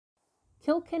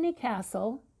Kilkenny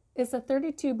Castle is a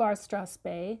 32-bar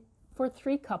strathspey for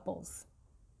 3 couples.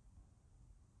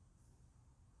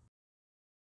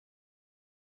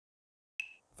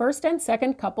 First and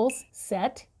second couples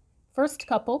set. First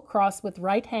couple cross with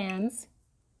right hands.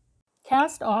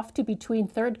 Cast off to between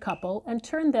third couple and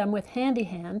turn them with handy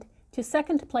hand to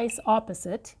second place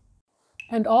opposite.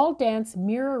 And all dance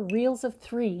mirror reels of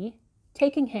 3,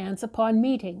 taking hands upon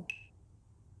meeting.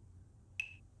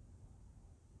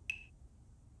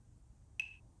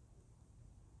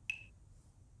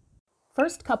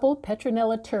 First couple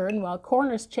Petronella turn while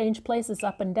corners change places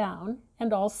up and down,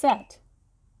 and all set.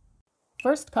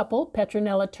 First couple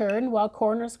Petronella turn while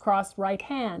corners cross right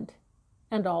hand,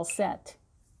 and all set.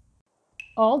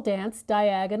 All dance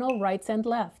diagonal rights and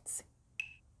lefts.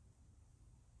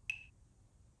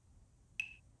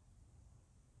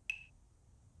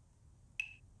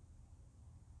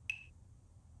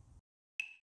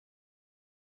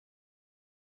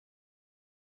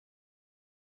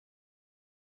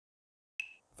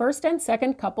 First and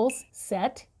second couples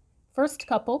set. First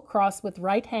couple cross with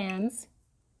right hands.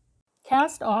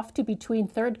 Cast off to between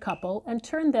third couple and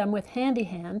turn them with handy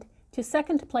hand to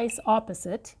second place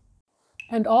opposite.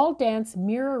 And all dance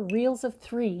mirror reels of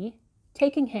 3,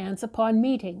 taking hands upon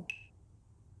meeting.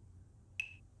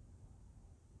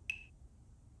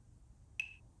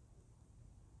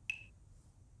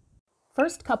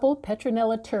 First couple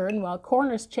Petronella turn while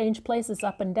corners change places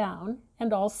up and down,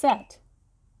 and all set.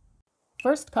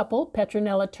 First couple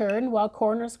Petronella turn while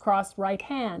corners cross right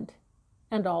hand,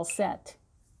 and all set.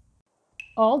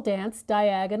 All dance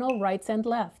diagonal rights and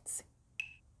lefts.